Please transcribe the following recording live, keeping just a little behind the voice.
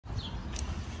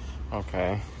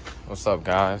Okay, what's up,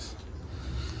 guys?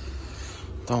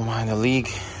 Don't mind the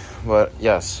leak, but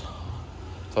yes.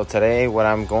 So today, what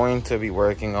I'm going to be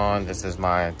working on, this is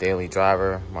my daily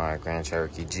driver, my Grand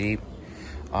Cherokee Jeep.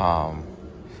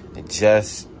 It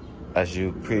just, as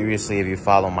you previously, if you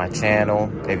follow my channel,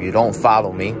 if you don't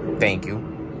follow me, thank you.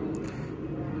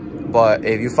 But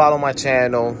if you follow my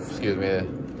channel, excuse me, a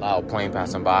loud plane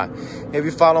passing by. If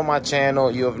you follow my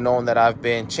channel, you have known that I've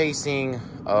been chasing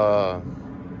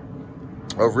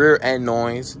a rear end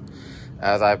noise,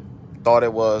 as I thought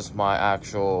it was my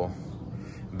actual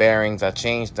bearings. I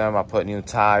changed them. I put new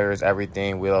tires,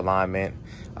 everything, wheel alignment.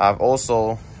 I've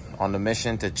also on the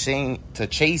mission chasing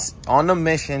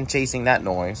that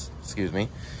noise. Excuse me,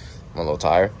 I'm a little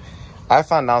tired. I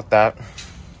found out that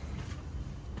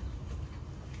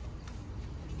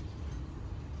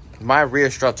my rear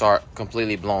struts are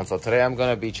completely blown. So today I'm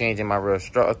gonna be changing my rear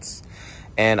struts.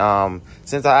 And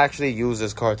since I actually use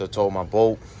this car to tow my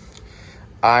boat,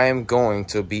 I am going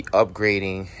to be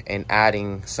upgrading and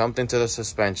adding something to the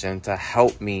suspension to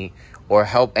help me or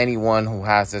help anyone who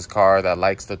has this car that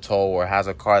likes to tow or has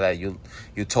a car that you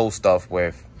tow stuff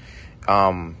with.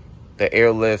 The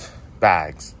airlift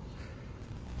bags.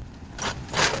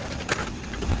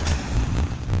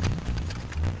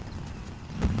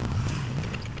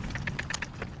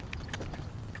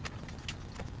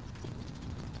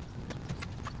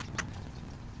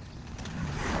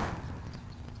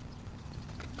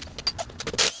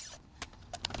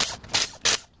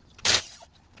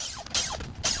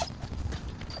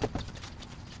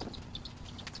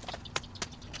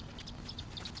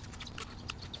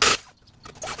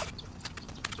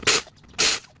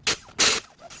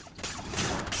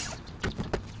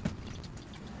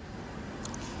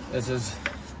 This is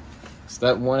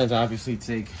step one, is obviously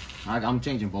I'm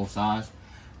changing both sides,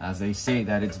 as they say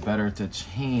that it's better to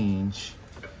change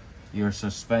your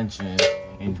suspension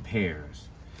in pairs.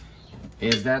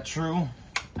 Is that true?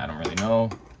 I don't really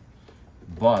know,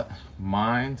 but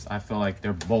mine's, I feel like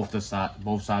they're both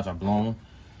sides are blown.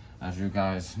 As you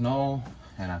guys know,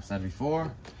 and I've said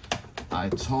before, I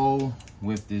tow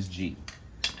with this Jeep.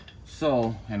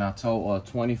 So, and I tow a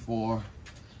 24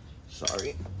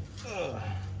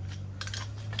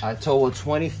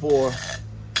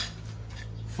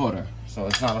 footer, so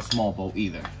it's not a small boat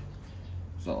either.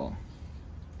 So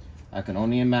I can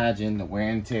only imagine the wear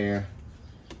and tear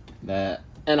that,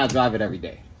 and I drive it every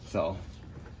day, so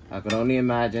I could only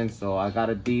imagine. So I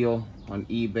got a deal on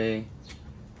eBay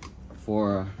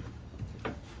for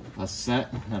a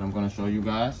set that I'm going to show you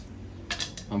guys.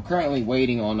 I'm currently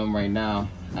waiting on them right now.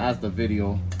 As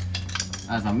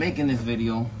I'm making this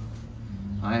video,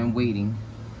 I am waiting.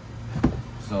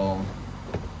 So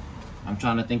I'm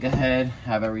trying to think ahead,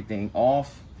 have everything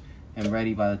off and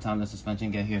ready by the time the suspension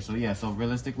get here. So yeah, so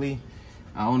realistically,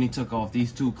 I only took off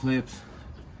these two clips.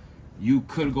 You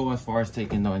could go as far as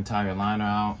taking the entire liner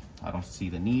out. I don't see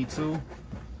the need to.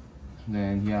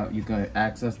 Then yeah, you can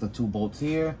access the two bolts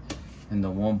here and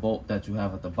the one bolt that you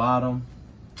have at the bottom,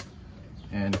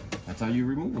 and that's how you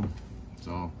remove them.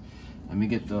 So let me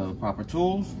get the proper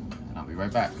tools and I'll be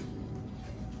right back.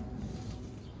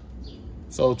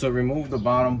 So to remove the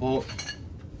bottom bolt,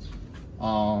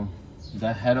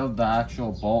 the head of the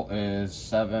actual bolt is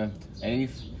 7/8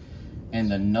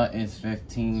 and the nut is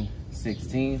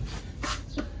 15/16.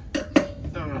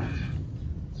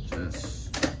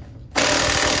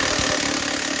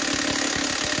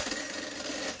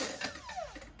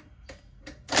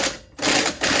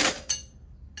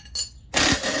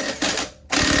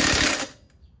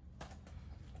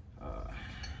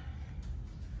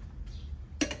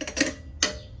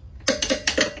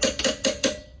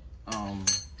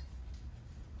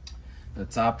 The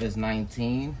top is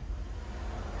 19.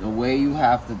 The way you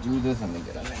have to do this, let me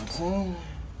get a 19.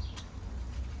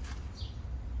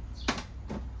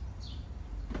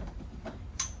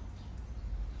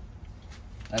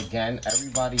 Again,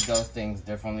 everybody does things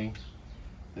differently.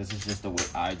 This is just the way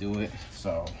I do it,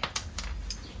 so.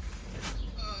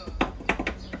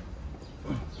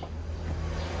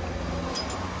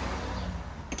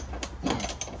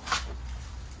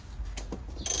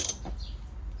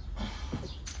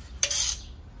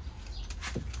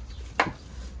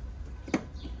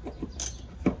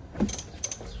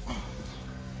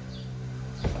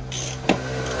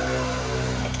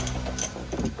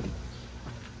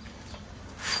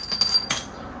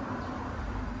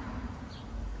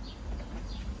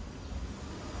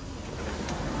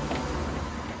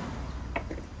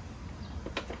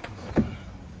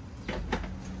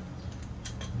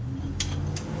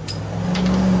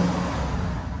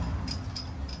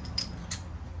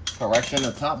 Correction,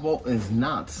 the top bolt is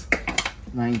not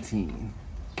 19.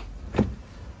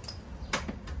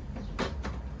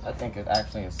 I think it's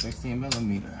actually a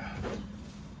 16mm.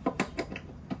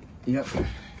 Yep.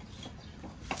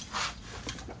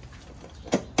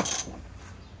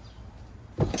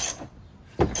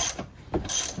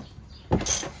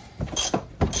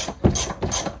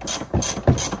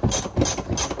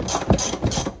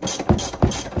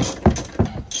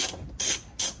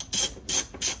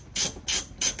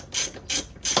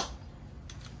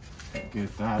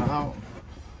 Get that out.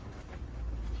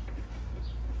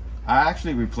 I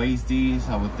actually replaced these,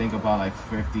 I would think about like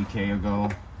 50K ago.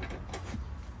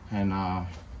 And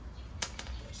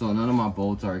so none of my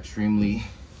bolts are extremely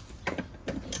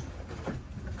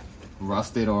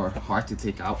rusted or hard to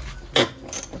take out.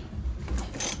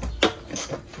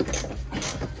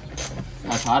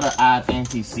 I try to add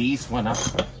anti-seize when I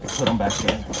put them back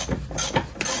in.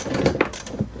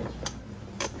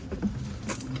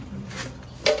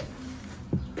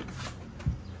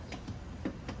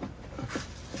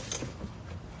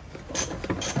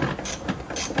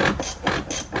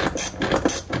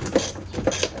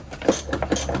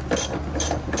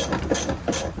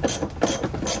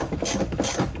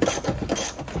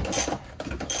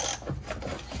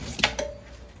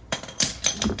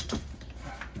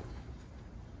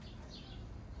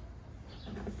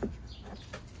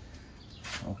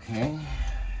 Okay.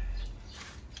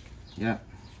 Yep.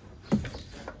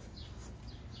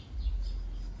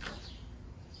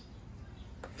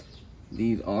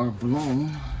 These are blown.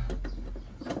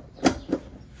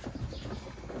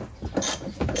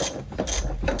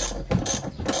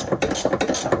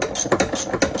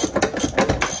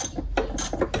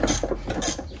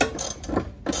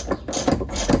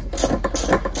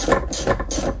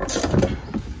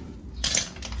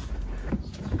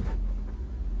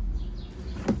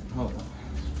 Hold on.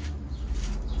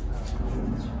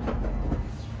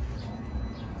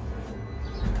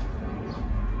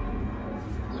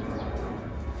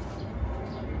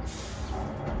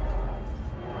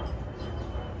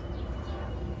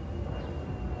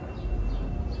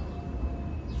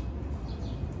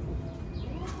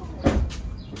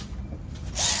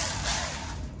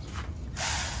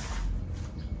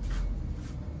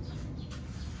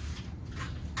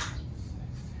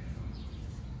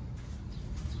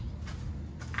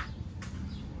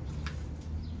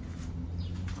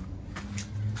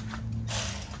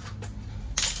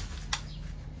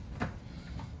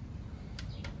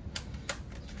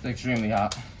 It's extremely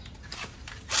hot.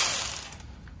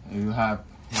 You have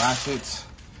ratchets,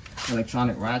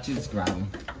 electronic ratchets, grab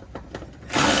them.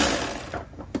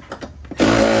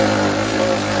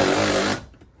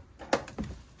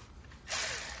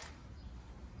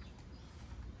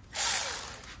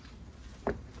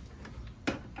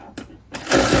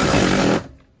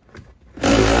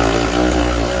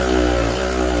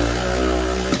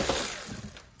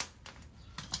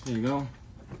 There you go.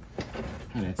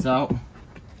 And it's out.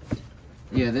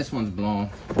 Yeah, this one's blown.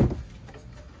 I'm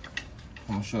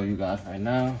gonna show you guys right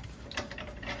now.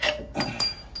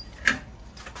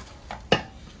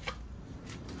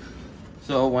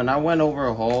 So when I went over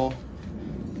a hole,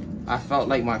 I felt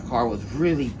like my car was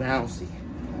really bouncy.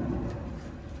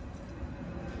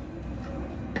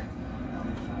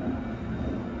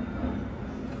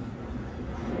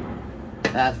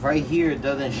 As right here, it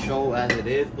doesn't show as it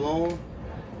is blown,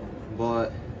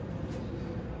 but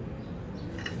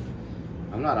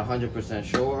I'm not 100%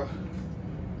 sure.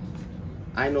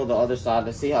 I know the other side.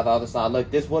 Let's see how the other side looks.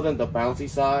 This wasn't the bouncy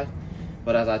side,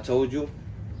 but as I told you,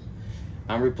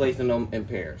 I'm replacing them in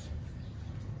pairs.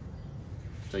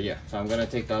 So yeah, so I'm gonna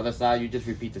take the other side. You just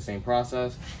repeat the same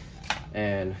process,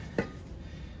 and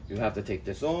you have to take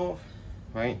this off,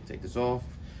 right? Take this off.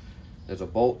 There's a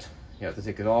bolt. You have to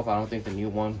take it off. I don't think the new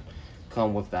one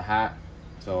come with the hat.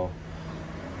 So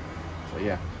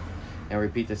yeah, and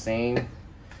repeat the same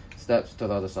steps to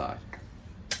the other side.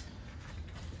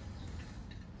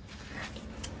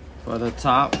 For the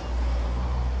top,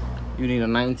 you need a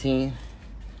 19mm.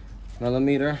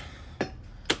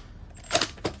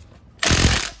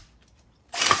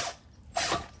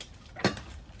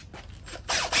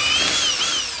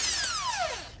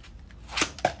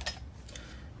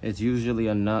 It's usually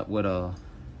a nut with a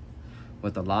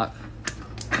lock.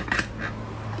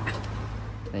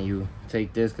 And you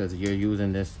take this because you're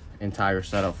using this entire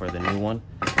setup for the new one,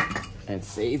 and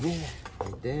save it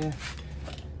right there.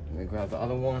 Let me grab the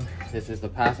other one. This is the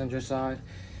passenger side.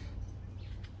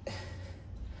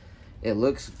 It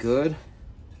looks good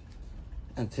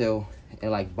until it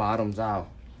like bottoms out,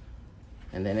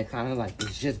 and then it kind of like,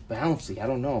 it's just bouncy. I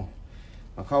don't know,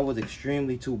 my car was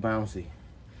extremely too bouncy.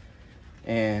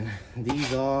 And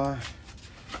these are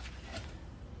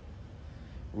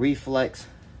reflex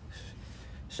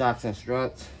shocks and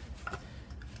struts.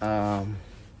 I'm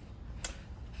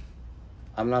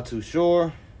not too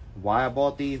sure why I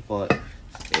bought these, but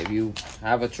if you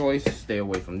have a choice, stay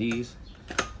away from these.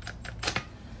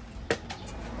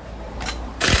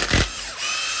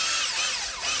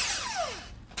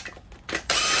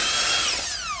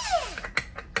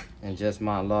 And just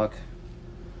my luck,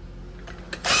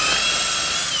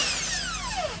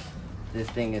 this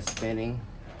thing is spinning.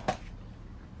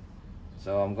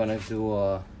 So I'm gonna do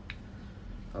a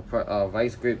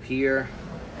vice grip here.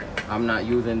 I'm not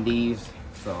using these,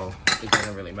 so it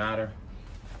doesn't really matter.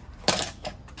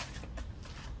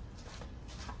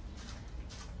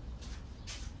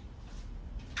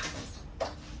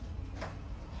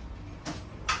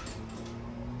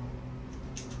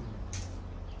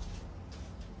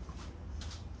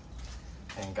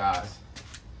 And guys,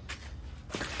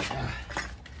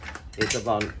 it's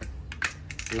about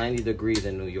 90 degrees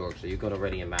in New York, so you could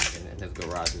already imagine in his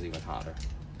garage is even hotter.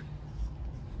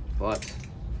 But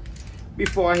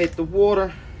before I hit the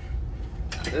water,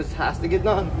 this has to get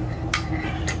done.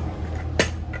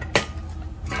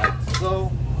 Like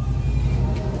so.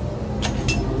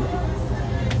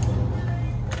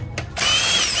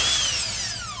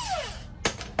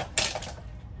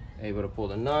 Able to pull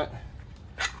the nut.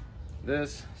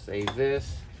 This, save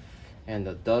this, and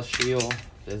the dust shield.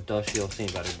 This dust shield seen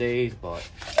better days, but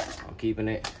I'm keeping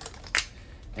it.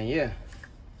 And yeah,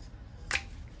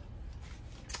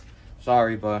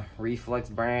 sorry, but Reflex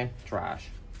brand trash.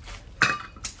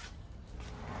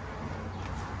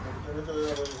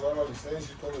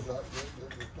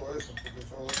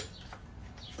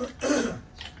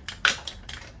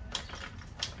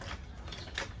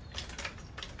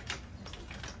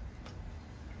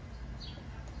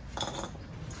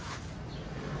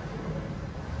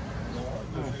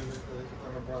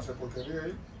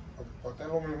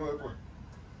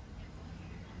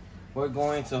 We're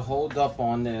going to hold up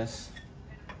on this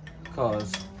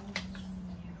because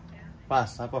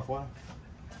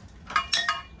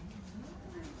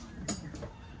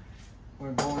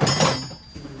we're going to,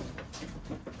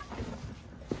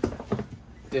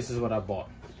 this is what I bought.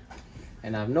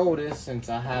 And I've noticed since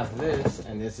I have this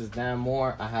and this is down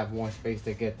more, I have more space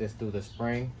to get this through the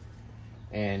spring.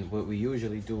 And what we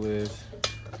usually do is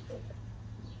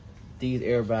these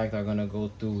airbags are gonna go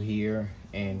through here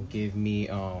and give me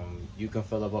you can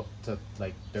fill up to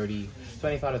like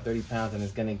 25 to 30 pounds, and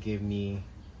it's gonna give me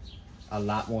a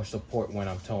lot more support when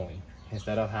I'm towing,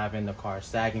 instead of having the car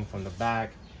sagging from the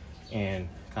back and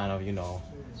kind of, you know,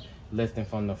 lifting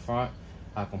from the front.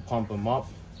 I can pump them up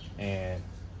and,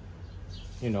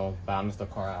 you know, balance the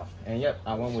car out. And yep,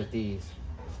 I went with these.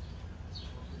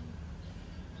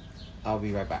 I'll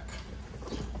be right back.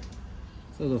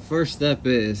 So the first step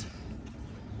is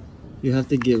you have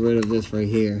to get rid of this right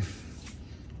here.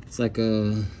 It's like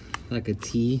a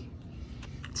T.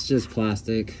 It's just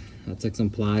plastic. I took some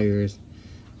pliers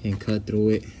and cut through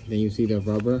it. Then you see the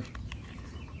rubber.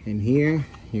 And here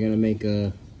you're gonna make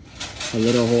a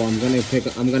little hole. I'm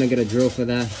gonna get a drill for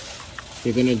that.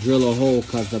 You're gonna drill a hole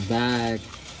because the bag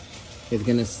is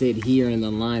gonna sit here and the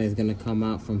line is gonna come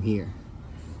out from here.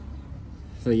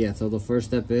 So yeah, so the first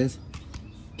step is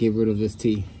get rid of this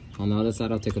T. On the other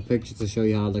side, I'll take a picture to show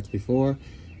you how it looks before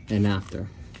and after.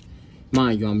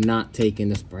 Mind you, I'm not taking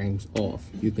the springs off.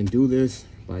 You can do this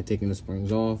by taking the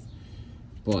springs off,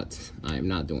 but I am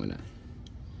not doing that.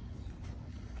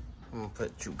 I'm gonna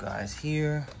put you guys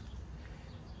here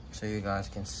so you guys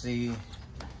can see.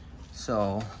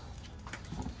 So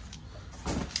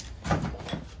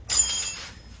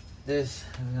this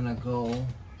is gonna go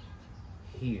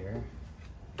here.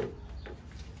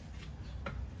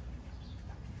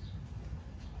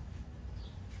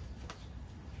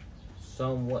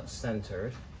 Somewhat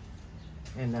centered,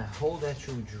 and the hole that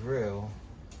you drill,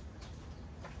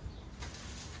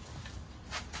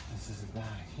 this is down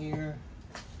here.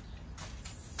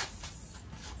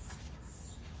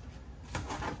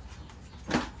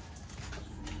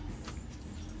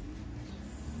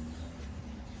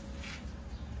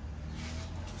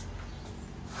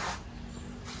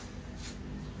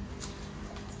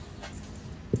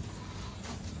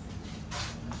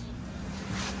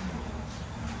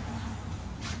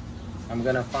 I'm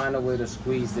gonna find a way to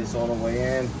squeeze this all the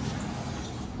way in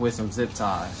with some zip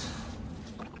ties.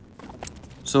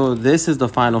 So this is the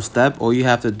final step. All you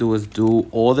have to do is do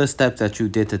all the steps that you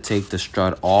did to take the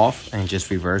strut off and just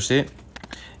reverse it.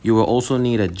 You will also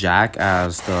need a jack,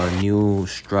 as the new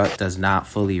strut does not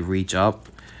fully reach up,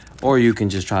 or you can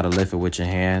just try to lift it with your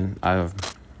hand. I'm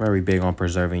very big on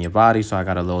preserving your body, so I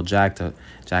got a little jack to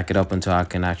jack it up until I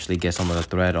can actually get some of the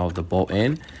thread of the bolt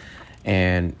in.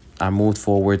 and I moved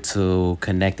forward to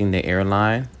connecting the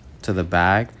airline to the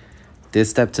bag. This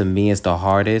step to me is the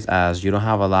hardest, as you don't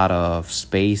have a lot of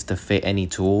space to fit any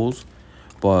tools,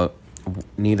 but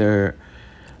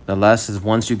nevertheless, is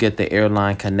once you get the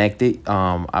airline connected,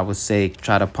 I would say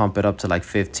try to pump it up to like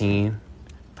 15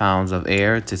 pounds of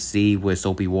air to see with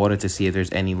soapy water to see if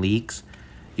there's any leaks.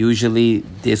 Usually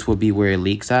this would be where it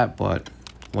leaks at, but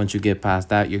once you get past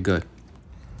that, you're good.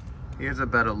 Here's a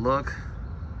better look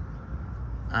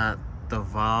at the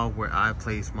valve where I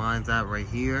place mine at right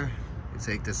here. You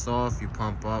take this off, you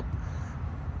pump up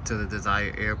to the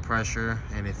desired air pressure,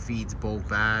 and it feeds both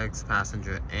bags,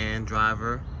 passenger and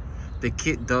driver. The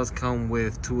kit does come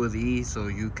with 2 of these, so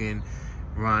you can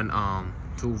run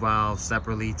 2 valves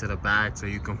separately to the bag, so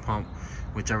you can pump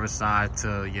whichever side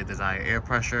to your desired air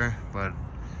pressure. But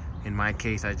in my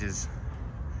case, I just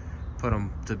put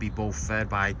them to be both fed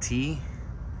by T.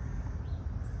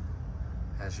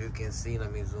 As you can see,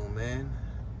 let me zoom in.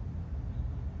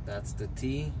 That's the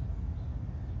T.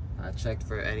 I checked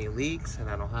for any leaks and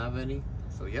I don't have any.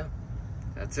 So yeah,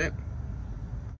 that's it.